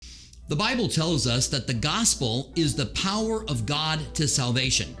The Bible tells us that the gospel is the power of God to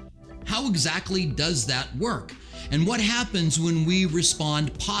salvation. How exactly does that work? And what happens when we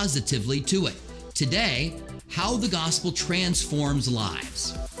respond positively to it? Today, how the gospel transforms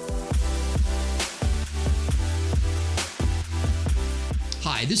lives.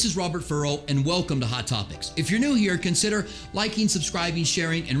 Hi, this is Robert Furrow, and welcome to Hot Topics. If you're new here, consider liking, subscribing,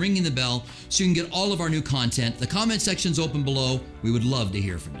 sharing, and ringing the bell so you can get all of our new content. The comment section's open below. We would love to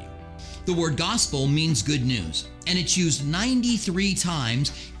hear from you. The word gospel means good news, and it's used 93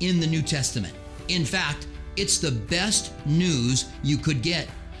 times in the New Testament. In fact, it's the best news you could get.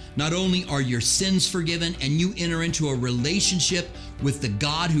 Not only are your sins forgiven and you enter into a relationship with the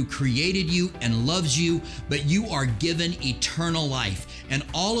God who created you and loves you, but you are given eternal life. And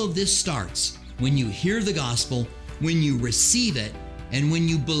all of this starts when you hear the gospel, when you receive it, and when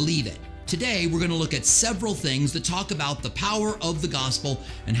you believe it. Today, we're going to look at several things that talk about the power of the gospel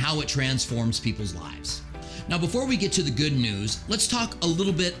and how it transforms people's lives. Now, before we get to the good news, let's talk a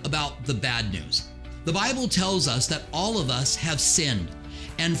little bit about the bad news. The Bible tells us that all of us have sinned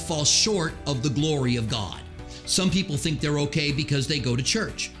and fall short of the glory of God. Some people think they're okay because they go to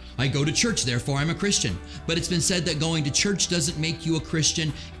church. I go to church, therefore I'm a Christian. But it's been said that going to church doesn't make you a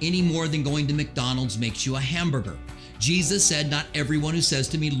Christian any more than going to McDonald's makes you a hamburger. Jesus said, "Not everyone who says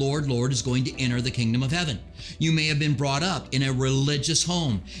to me, 'Lord, Lord,' is going to enter the kingdom of heaven." You may have been brought up in a religious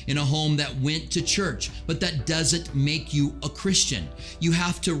home, in a home that went to church, but that doesn't make you a Christian. You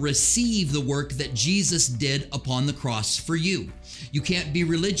have to receive the work that Jesus did upon the cross for you. You can't be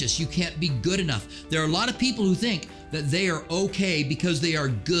religious. You can't be good enough. There are a lot of people who think that they are okay because they are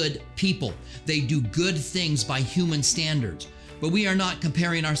good people. They do good things by human standards, but we are not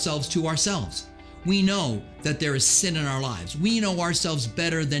comparing ourselves to ourselves. We know that there is sin in our lives. We know ourselves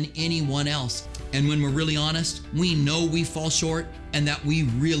better than anyone else. And when we're really honest, we know we fall short and that we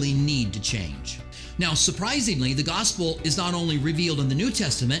really need to change. Now, surprisingly, the gospel is not only revealed in the New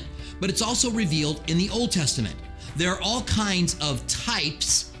Testament, but it's also revealed in the Old Testament. There are all kinds of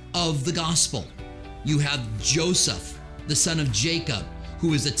types of the gospel. You have Joseph, the son of Jacob,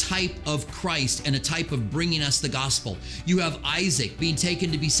 who is a type of Christ and a type of bringing us the gospel. You have Isaac being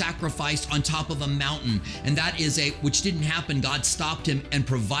taken to be sacrificed on top of a mountain, and that is which didn't happen. God stopped him and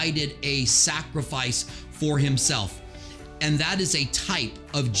provided a sacrifice for himself. And that is a type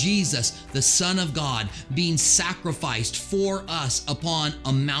of Jesus, the Son of God, being sacrificed for us upon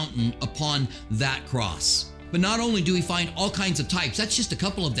a mountain, upon that cross. But not only do we find all kinds of types, that's just a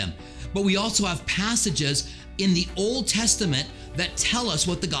couple of them, but we also have passages in the Old Testament that tell us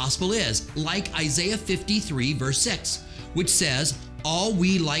what the gospel is, like Isaiah 53 verse 6, which says, "All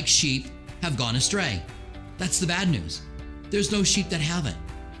we like sheep have gone astray." That's the bad news. There's no sheep that haven't.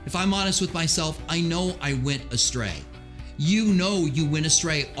 If I'm honest with myself, I know I went astray. You know you went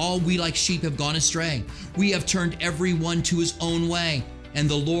astray. All we like sheep have gone astray. We have turned everyone to his own way, and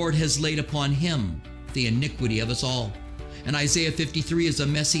the Lord has laid upon him the iniquity of us all. And Isaiah 53 is a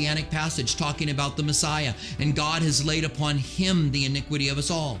messianic passage talking about the Messiah, and God has laid upon him the iniquity of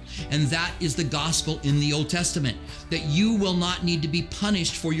us all. And that is the gospel in the Old Testament, that you will not need to be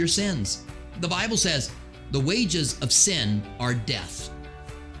punished for your sins. The Bible says the wages of sin are death.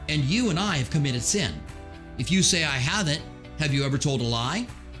 And you and I have committed sin. If you say, "I haven't," have you ever told a lie?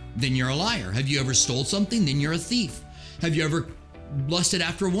 Then you're a liar. Have you ever stole something? Then you're a thief. Have you ever lusted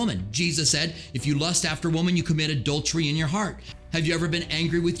after a woman? Jesus said, if you lust after a woman, you commit adultery in your heart. Have you ever been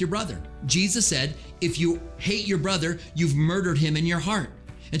angry with your brother? Jesus said, if you hate your brother, you've murdered him in your heart.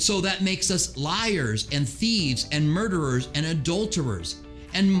 And so that makes us liars and thieves and murderers and adulterers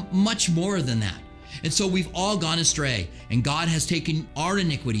and much more than that. And so we've all gone astray, and God has taken our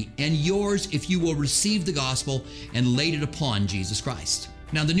iniquity and yours if you will receive the gospel and laid it upon Jesus Christ.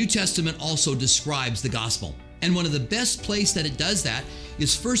 Now, the New Testament also describes the gospel. And one of the best place that it does that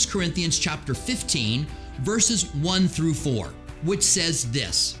is 1 Corinthians chapter 15, verses 1 through 4, which says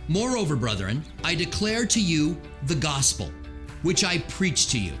this, "Moreover, brethren, I declare to you the gospel, which I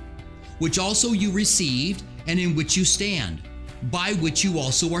preached to you, which also you received, and in which you stand, by which you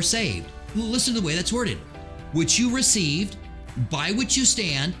also are saved." Listen to the way that's worded. Which you received, by which you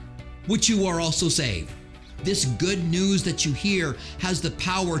stand, which you are also saved. This good news that you hear has the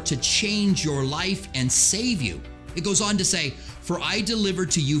power to change your life and save you. It goes on to say, "For I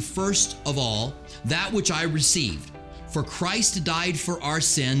delivered to you first of all that which I received. For Christ died for our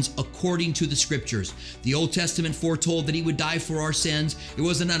sins according to the scriptures." The Old Testament foretold that he would die for our sins. It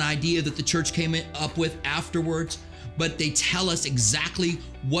wasn't an idea that the church came up with afterwards, but they tell us exactly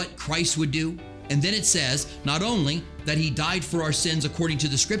what Christ would do. And then it says, not only that he died for our sins according to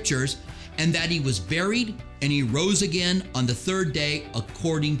the scriptures, and that he was buried and he rose again on the third day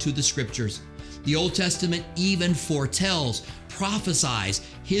according to the scriptures. The Old Testament even foretells, prophesies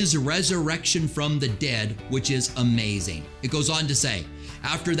his resurrection from the dead, which is amazing. It goes on to say,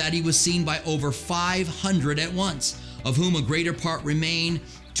 after that he was seen by over 500 at once, of whom a greater part remain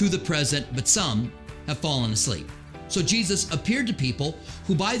to the present, but some have fallen asleep. So Jesus appeared to people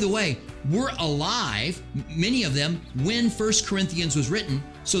who, by the way, were alive, many of them, when 1 Corinthians was written,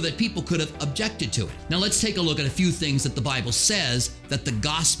 so that people could have objected to it. Now let's take a look at a few things that the Bible says that the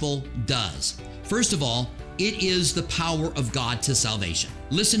gospel does. First of all, it is the power of God to salvation.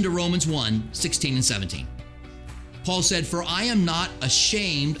 Listen to Romans 1:16 and 17. Paul said, "For I am not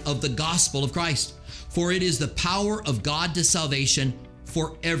ashamed of the gospel of Christ, for it is the power of God to salvation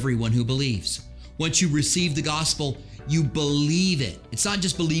for everyone who believes." Once you receive the gospel, you believe it. It's not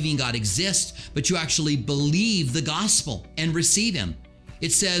just believing God exists, but you actually believe the gospel and receive him.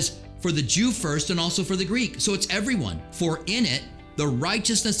 It says, for the Jew first and also for the Greek. So it's everyone. For in it, the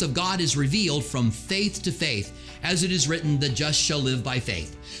righteousness of God is revealed from faith to faith, as it is written, the just shall live by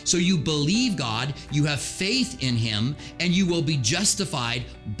faith. So you believe God, you have faith in him, and you will be justified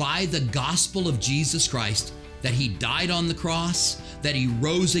by the gospel of Jesus Christ, that he died on the cross, that he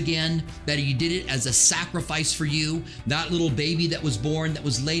rose again, that he did it as a sacrifice for you. That little baby that was born, that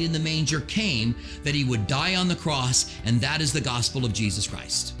was laid in the manger, came, that he would die on the cross, and that is the gospel of Jesus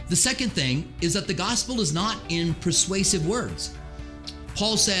Christ. The second thing is that the gospel is not in persuasive words.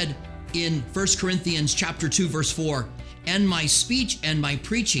 Paul said in 1 Corinthians chapter 2, verse 4, "And my speech and my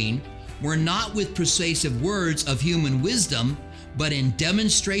preaching were not with persuasive words of human wisdom, but in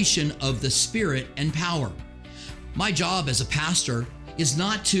demonstration of the Spirit and power." My job as a pastor is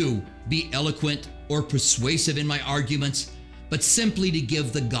not to be eloquent or persuasive in my arguments, but simply to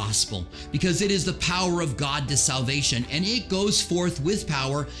give the gospel, because it is the power of God to salvation, and it goes forth with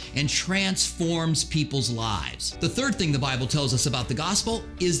power and transforms people's lives. The third thing the Bible tells us about the gospel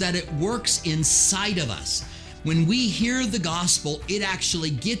is that it works inside of us. When we hear the gospel, it actually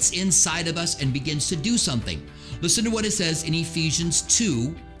gets inside of us and begins to do something. Listen to what it says in Ephesians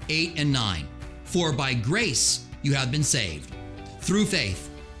 2:8 and 9. "For by grace you have been saved, through faith,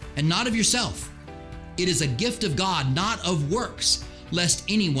 and not of yourself. It is a gift of God, not of works, lest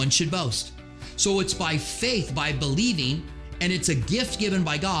anyone should boast." So it's by faith, by believing, and it's a gift given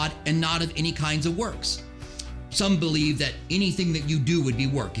by God and not of any kinds of works. Some believe that anything that you do would be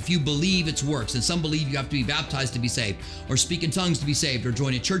work. If you believe, it's works. And some believe you have to be baptized to be saved, or speak in tongues to be saved, or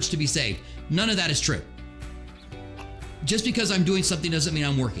join a church to be saved. None of that is true. Just because I'm doing something doesn't mean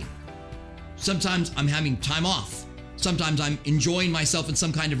I'm working. Sometimes I'm having time off. Sometimes I'm enjoying myself in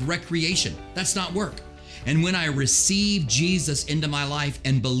some kind of recreation. That's not work. And when I receive Jesus into my life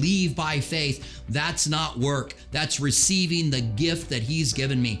and believe by faith, that's not work. That's receiving the gift that he's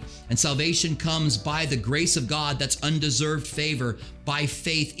given me. And salvation comes by the grace of God, that's undeserved favor, by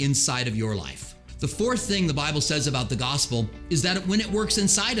faith inside of your life. The fourth thing the Bible says about the gospel is that when it works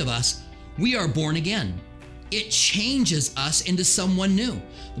inside of us, we are born again. It changes us into someone new.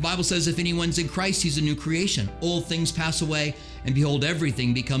 The Bible says if anyone's in Christ, he's a new creation. Old things pass away, and behold,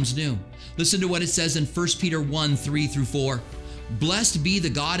 everything becomes new. Listen to what it says in 1 Peter 1:3-4. "Blessed be the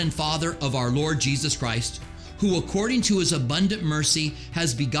God and Father of our Lord Jesus Christ, who according to his abundant mercy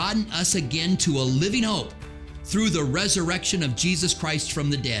has begotten us again to a living hope through the resurrection of Jesus Christ from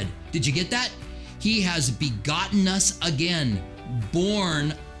the dead." Did you get that? He has begotten us again,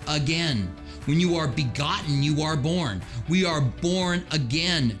 born again. When you are begotten, you are born. We are born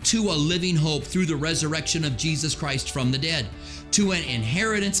again to a living hope through the resurrection of Jesus Christ from the dead, to an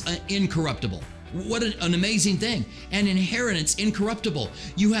inheritance incorruptible. What an amazing thing. An inheritance incorruptible.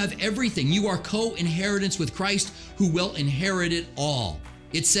 You have everything. You are co-inheritance with Christ, who will inherit it all.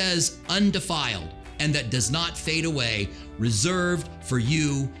 It says undefiled, and that does not fade away, reserved for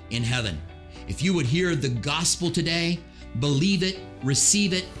you in heaven. If you would hear the gospel today, believe it,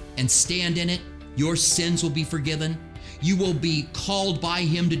 receive it, and stand in it, your sins will be forgiven. You will be called by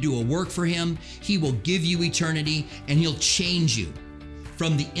him to do a work for him. He will give you eternity, and he'll change you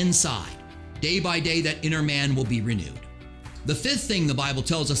from the inside. Day by day, that inner man will be renewed. The fifth thing the Bible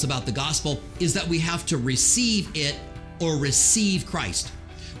tells us about the gospel is that we have to receive it, or receive Christ.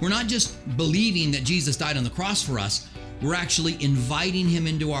 We're not just believing that Jesus died on the cross for us. We're actually inviting him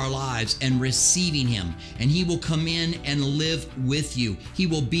into our lives and receiving him, and he will come in and live with you. He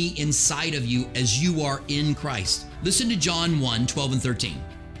will be inside of you as you are in Christ. Listen to John 1:12-13.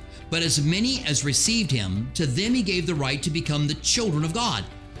 "But as many as received him, to them he gave the right to become the children of God,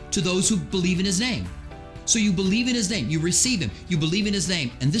 to those who believe in his name." So you believe in his name, you receive him, you believe in his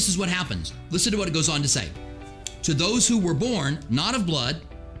name, and this is what happens. Listen to what it goes on to say. "To those who were born, not of blood,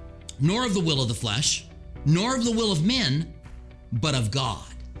 nor of the will of the flesh, nor of the will of men, but of God.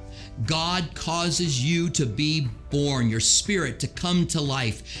 God causes you to be born, your spirit to come to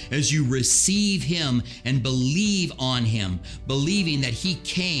life as you receive Him and believe on Him, believing that He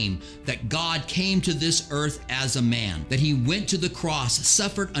came, that God came to this earth as a man, that He went to the cross,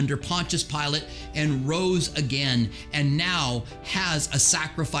 suffered under Pontius Pilate, and rose again, and now has a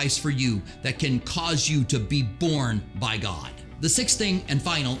sacrifice for you that can cause you to be born by God. The sixth thing and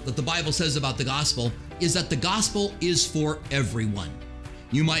final that the Bible says about the gospel is that the gospel is for everyone.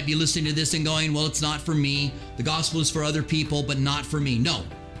 You might be listening to this and going, well, it's not for me. The gospel is for other people, but not for me. No,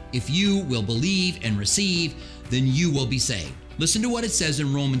 if you will believe and receive, then you will be saved. Listen to what it says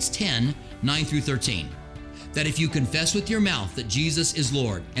in Romans 10, 9 through 13. That if you confess with your mouth that Jesus is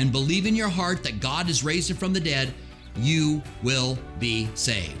Lord and believe in your heart that God has raised Him from the dead, you will be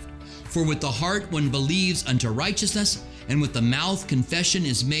saved. For with the heart one believes unto righteousness, and with the mouth confession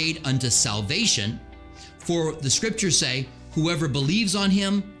is made unto salvation. For the scriptures say, whoever believes on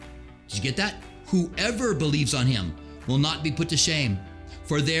Him, did you get that? Whoever believes on Him will not be put to shame.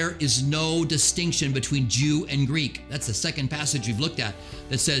 For there is no distinction between Jew and Greek. That's the second passage we've looked at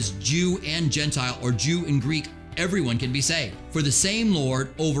that says Jew and Gentile, or Jew and Greek, everyone can be saved. For the same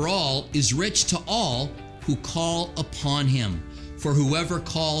Lord over all is rich to all who call upon Him. For whoever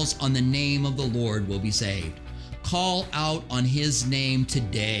calls on the name of the Lord will be saved. Call out on His name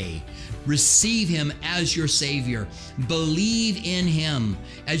today. Receive Him as your Savior. Believe in Him.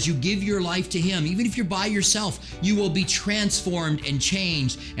 As you give your life to Him, even if you're by yourself, you will be transformed and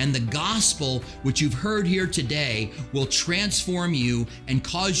changed. And the gospel, which you've heard here today, will transform you and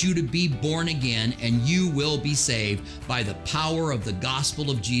cause you to be born again, and you will be saved by the power of the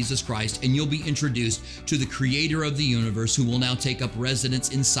gospel of Jesus Christ. And you'll be introduced to the Creator of the universe, who will now take up residence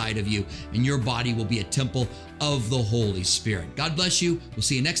inside of you, and your body will be a temple of the Holy Spirit. God bless you. We'll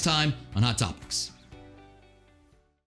see you next time on Hot Topics.